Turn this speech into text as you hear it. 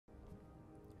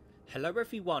Hello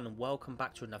everyone and welcome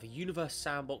back to another Universe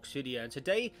Sandbox video, and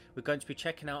today we're going to be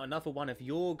checking out another one of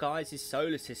your guys'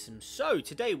 solar systems. So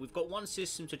today we've got one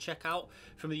system to check out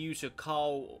from the user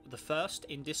Carl the First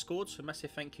in Discord, so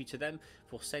massive thank you to them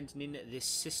for sending in this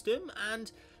system. And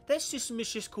their system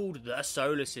is just called the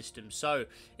Solar System. So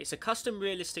it's a custom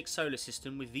realistic solar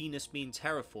system with Venus being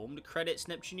terraformed. Credits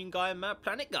Neptunian guy and Mad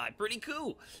Planet guy, pretty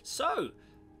cool. So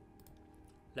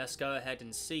let's go ahead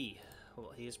and see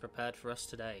what he has prepared for us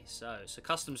today. So it's a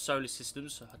custom solar system,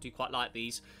 so I do quite like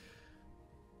these.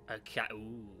 Okay,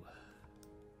 ooh.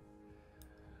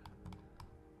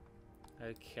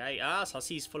 Okay, so I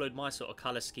see he's followed my sort of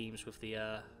colour schemes with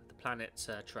the planet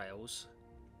trails.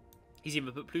 He's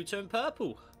even put Pluto in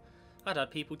purple. I'd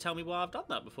had people tell me why I've done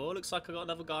that before. Looks like I got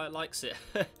another guy that likes it.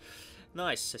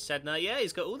 Nice. So said no, yeah,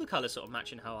 he's got all the colours sort of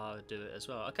matching how I would do it as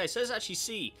well. Okay, so let's actually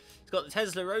see. He's got the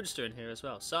Tesla Roadster in here as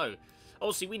well. So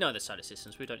obviously, we know the solar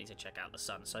systems. We don't need to check out the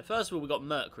sun. So first of all, we've got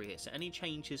Mercury here. So any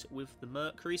changes with the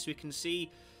Mercury? So we can see,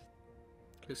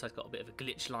 looks like it's got a bit of a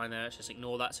glitch line there. Let's just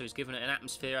ignore that. So he's given it an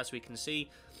atmosphere, as we can see.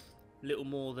 A little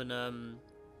more than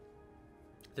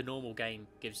the normal game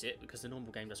gives it, because the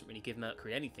normal game doesn't really give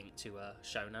Mercury anything to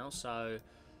show now. So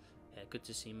yeah, good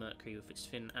to see Mercury with its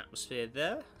thin atmosphere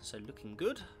there. So looking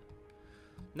good.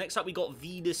 Next up, we got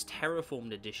Venus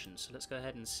Terraformed Edition. So let's go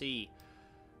ahead and see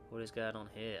what is going on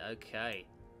here. Okay.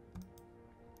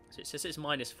 So it says it's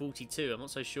minus 42. I'm not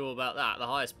so sure about that. The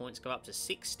highest points go up to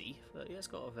 60. But yeah, it's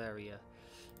got a very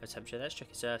low temperature. Let's check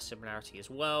its Earth similarity as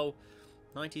well.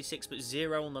 96, but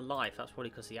 0 on the life. That's probably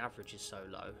because the average is so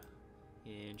low.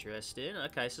 Interesting.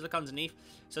 Okay, so look underneath.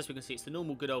 So as we can see, it's the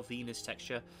normal good old Venus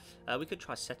texture. We could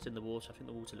try setting the water. I think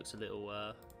the water looks a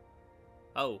little...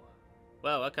 Oh.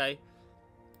 Well, okay.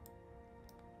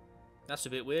 That's a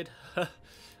bit weird.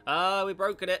 We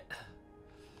broken it.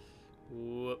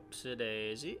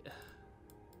 Whoopsie-daisy.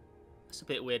 That's a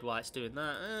bit weird why it's doing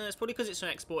that. It's probably because it's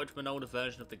exported from an older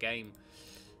version of the game.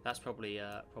 That's probably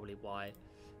why.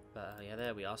 But yeah,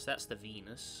 there we are. So that's the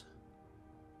Venus.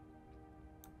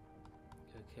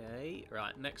 Okay,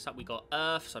 right, next up we got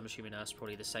Earth, so I'm assuming Earth's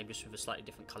probably the same, just with a slightly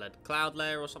different coloured cloud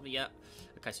layer or something, yeah.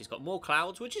 Okay, so he's got more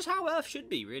clouds, which is how Earth should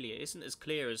be, really. It isn't as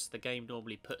clear as the game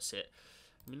normally puts it.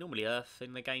 I mean, normally Earth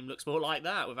in the game looks more like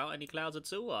that, without any clouds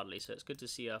at all, hardly, so it's good to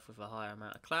see Earth with a higher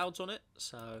amount of clouds on it,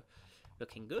 so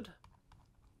looking good.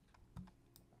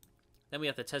 Then we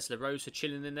have the Tesla Roadster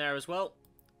chilling in there as well.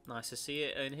 Nice to see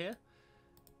it in here.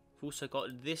 We've also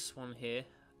got this one here,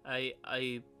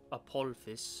 a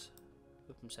Apophis.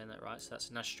 If I'm saying that right, so that's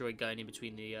an asteroid going in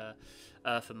between the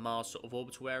Earth and Mars sort of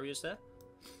orbital areas there.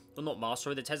 Well, not Mars,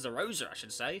 sorry, the Tesla Roadster, I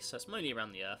should say. So it's mainly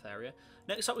around the Earth area.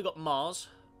 Next up, we got Mars.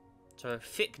 So a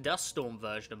thick dust storm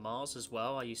version of Mars as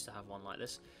well. I used to have one like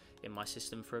this in my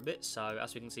system for a bit. So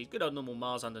as we can see, good old normal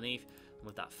Mars underneath,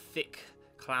 with that thick,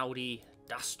 cloudy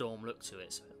dust storm look to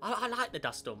it. So I like the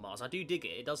dust storm Mars. I do dig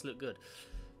it. It does look good.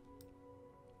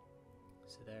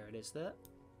 So there it is there.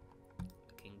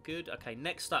 Good. Okay,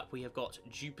 next up we have got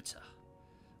Jupiter.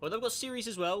 Well, they've got Ceres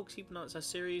as well. Keep an eye on that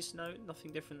Ceres. No,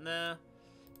 nothing different there.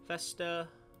 Vesta.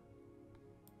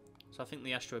 So I think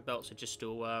the asteroid belts are just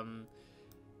still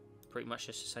pretty much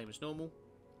just the same as normal.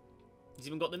 He's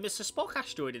even got the Mr. Spock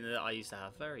asteroid in there that I used to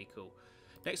have. Very cool.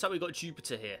 Next up we've got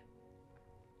Jupiter here.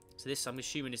 So this, I'm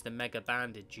assuming, is the mega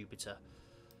banded Jupiter.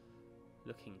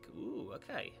 Looking... Ooh,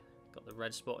 okay. Got the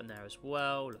red spot in there as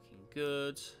well. Looking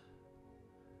good.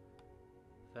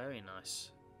 Very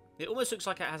nice. It almost looks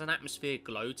like it has an atmosphere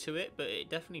glow to it, but it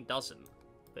definitely doesn't.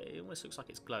 But it almost looks like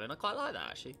it's glowing. I quite like that,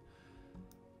 actually.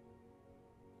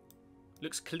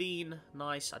 Looks clean,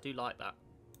 nice. I do like that.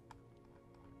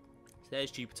 So there's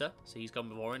Jupiter. So he's gone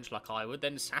with orange, like I would.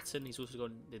 Then Saturn, he's also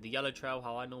gone the yellow trail,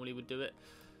 how I normally would do it.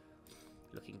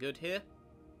 Looking good here.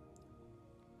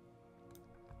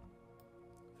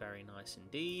 Very nice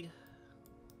indeed.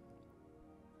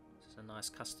 A nice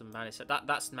custom man.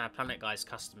 That's Mad Planet guy's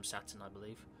custom Saturn, I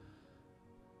believe.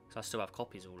 So I still have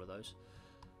copies of all of those.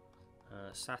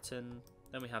 Saturn.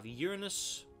 Then we have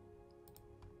Uranus.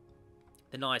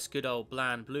 The nice, good old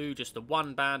bland blue. Just the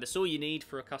one band. That's all you need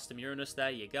for a custom Uranus. There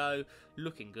you go.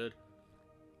 Looking good.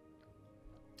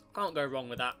 Can't go wrong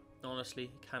with that.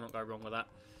 Honestly, cannot go wrong with that.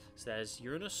 So there's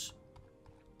Uranus.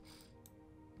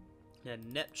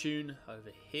 Then Neptune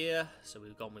over here. So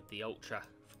we've gone with the ultra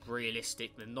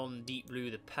realistic, the non-deep blue,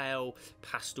 the pale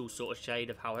pastel sort of shade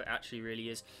of how it actually really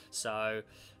is. So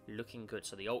looking good.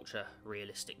 So the ultra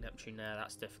realistic Neptune there,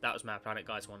 that was Mad Planet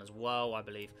Guy's one as well, I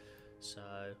believe. So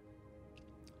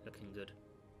looking good.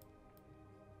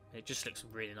 It just looks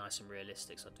really nice and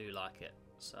realistic, so I do like it.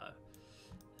 So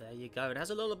There you go. It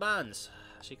has a lot of bands,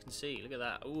 as you can see. Look at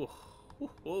that. Ooh, ooh,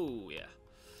 ooh, yeah.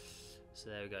 So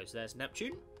there we go. So there's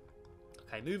Neptune.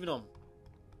 Okay, moving on.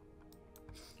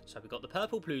 So we've got the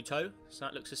purple Pluto. So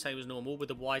that looks the same as normal with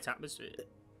the white atmosphere.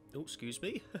 Oh, excuse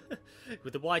me.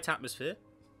 With the white atmosphere.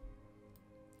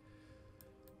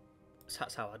 So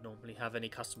that's how I'd normally have any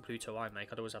custom Pluto I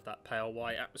make. I'd always have that pale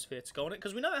white atmosphere to go on it.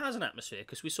 Because we know it has an atmosphere.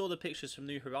 Because we saw the pictures from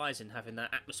New Horizon having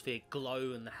that atmosphere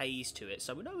glow and the haze to it.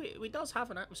 So we know it does have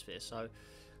an atmosphere. So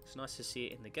it's nice to see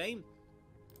it in the game.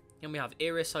 And we have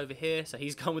Iris over here. So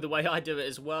he's gone with the way I do it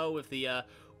as well. With the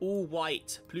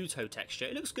all-white Pluto texture.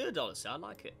 It looks good, honestly. I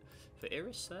like it for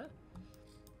Iris there.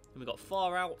 And we've got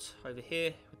Far Out over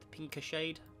here with the pinker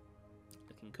shade.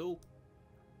 Looking cool.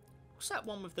 What's that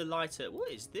one with the lighter?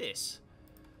 What is this?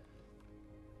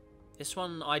 This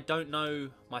one I don't know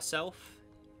myself.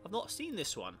 I've not seen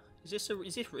this one. Is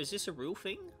this a real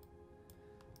thing?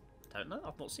 I don't know.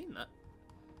 I've not seen that.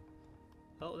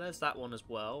 Oh, there's that one as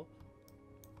well.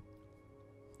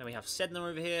 Then we have Sedna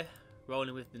over here,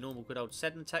 rolling with the normal good old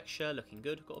Sedna texture, looking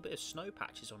good. Got a bit of snow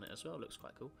patches on it as well. Looks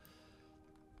quite cool.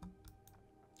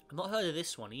 I've not heard of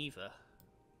this one either.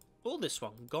 Or this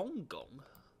one, Gong Gong.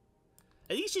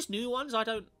 Are these just new ones? I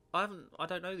don't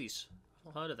know these.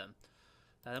 I've not heard of them.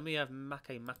 Then we have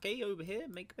Make Make over here.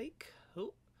 Make.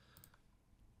 Oh.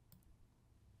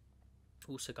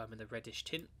 Also going with the reddish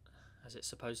tint, as it's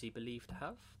supposedly believed to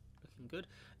have. Looking good.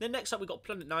 Then next up we've got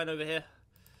Planet 9 over here.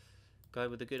 Going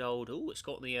with the good old... Oh, it's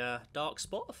got the dark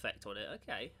spot effect on it.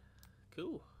 Okay.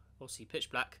 Cool. Obviously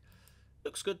pitch black.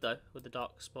 Looks good though, with the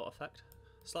dark spot effect.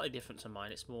 Slightly different to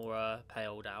mine. It's more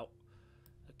paled out.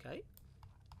 Okay.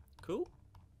 Cool.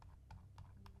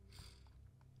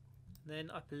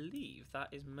 Then I believe that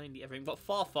is mainly everything. We've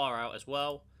got Far Out as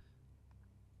well.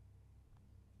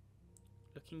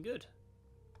 Looking good.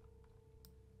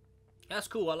 That's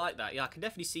cool. I like that. Yeah, I can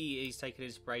definitely see he's taken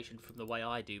inspiration from the way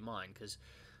I do mine. Because,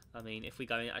 I mean, if we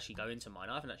actually go into mine,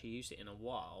 I haven't actually used it in a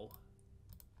while.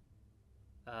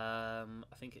 I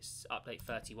think it's update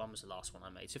 31 was the last one I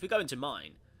made. So if we go into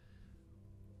mine,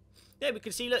 yeah, we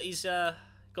can see, look, he's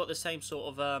got the same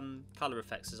sort of colour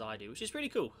effects as I do, which is pretty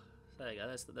cool. There you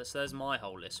go, there's my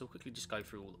whole list. So we'll quickly just go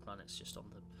through all the planets just on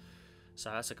them.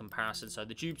 So that's a comparison. So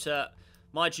the Jupiter,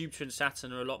 my Jupiter and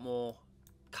Saturn are a lot more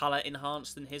colour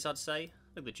enhanced than his, I'd say.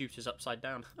 Look, the Jupiter's upside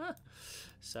down.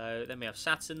 So then we have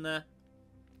Saturn there.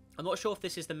 I'm not sure if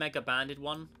this is the mega banded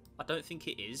one. I don't think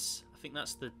it is. I think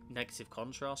that's the negative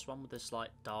contrast one with the slight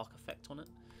dark effect on it.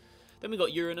 Then we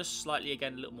got Uranus, slightly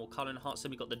again a little more colour enhanced.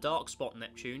 Then we got the dark spot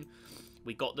Neptune.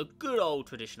 We got the good old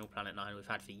traditional Planet 9 we've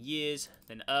had for years.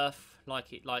 Then Earth, like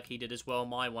he did as well.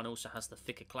 My one also has the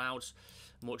thicker clouds,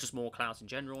 just more clouds in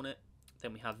general on it.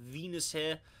 Then we have Venus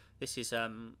here. This is I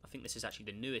think this is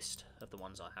actually the newest of the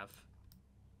ones I have.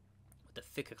 With the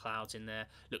thicker clouds in there,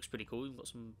 looks pretty cool. We've got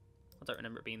some. I don't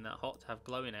remember it being that hot to have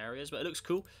glowing areas, but it looks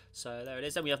cool. So there it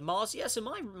is. Then we have Mars. Yeah, so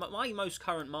my most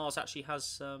current Mars actually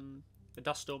has a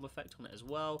dust storm effect on it as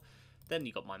well. Then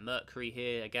you got my Mercury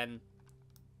here again.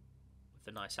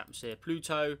 The nice atmosphere.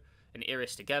 Pluto and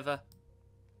Iris together.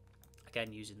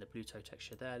 Again, using the Pluto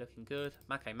texture there, looking good.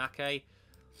 Make.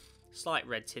 Slight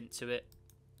red tint to it.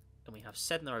 And we have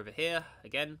Sedna over here.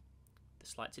 Again, the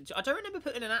slight tint. I don't remember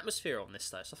putting an atmosphere on this,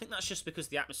 though. So I think that's just because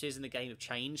the atmospheres in the game have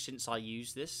changed since I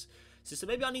used this system.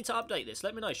 Maybe I need to update this.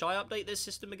 Let me know. Shall I update this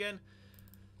system again?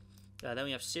 Then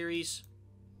we have Ceres.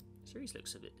 Ceres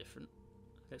looks a bit different.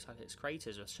 Looks like its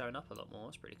craters are showing up a lot more.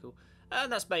 That's pretty cool.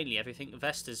 And that's mainly everything.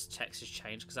 Vesta's text has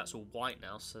changed because that's all white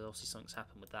now, so obviously something's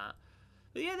happened with that.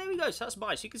 But yeah, there we go. So that's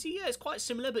mine. So you can see, yeah, it's quite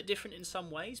similar but different in some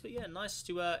ways. But yeah, nice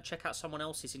to check out someone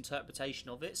else's interpretation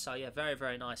of it. So yeah, very,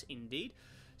 very nice indeed.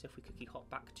 So if we quickly hop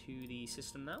back to the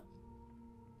system now.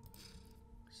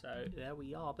 So there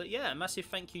we are. But yeah, a massive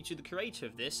thank you to the creator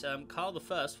of this, Carl the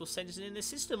First, for sending in this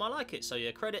system. I like it. So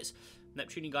yeah, credits,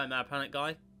 Neptunian guy, Mad Planet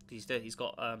guy. He's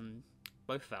got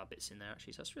both of our bits in there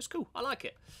actually, so that's just cool. I like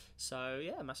it. So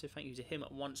yeah, massive thank you to him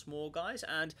once more, guys.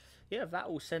 And yeah, that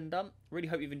all said and done, really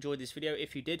hope you've enjoyed this video.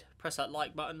 If you did, press that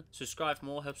like button, subscribe for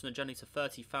more, helps on the journey to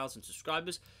 30,000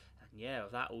 subscribers. And yeah,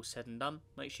 with that all said and done,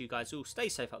 make sure you guys all stay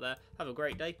safe out there, have a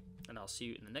great day, and I'll see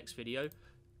you in the next video.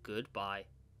 Goodbye.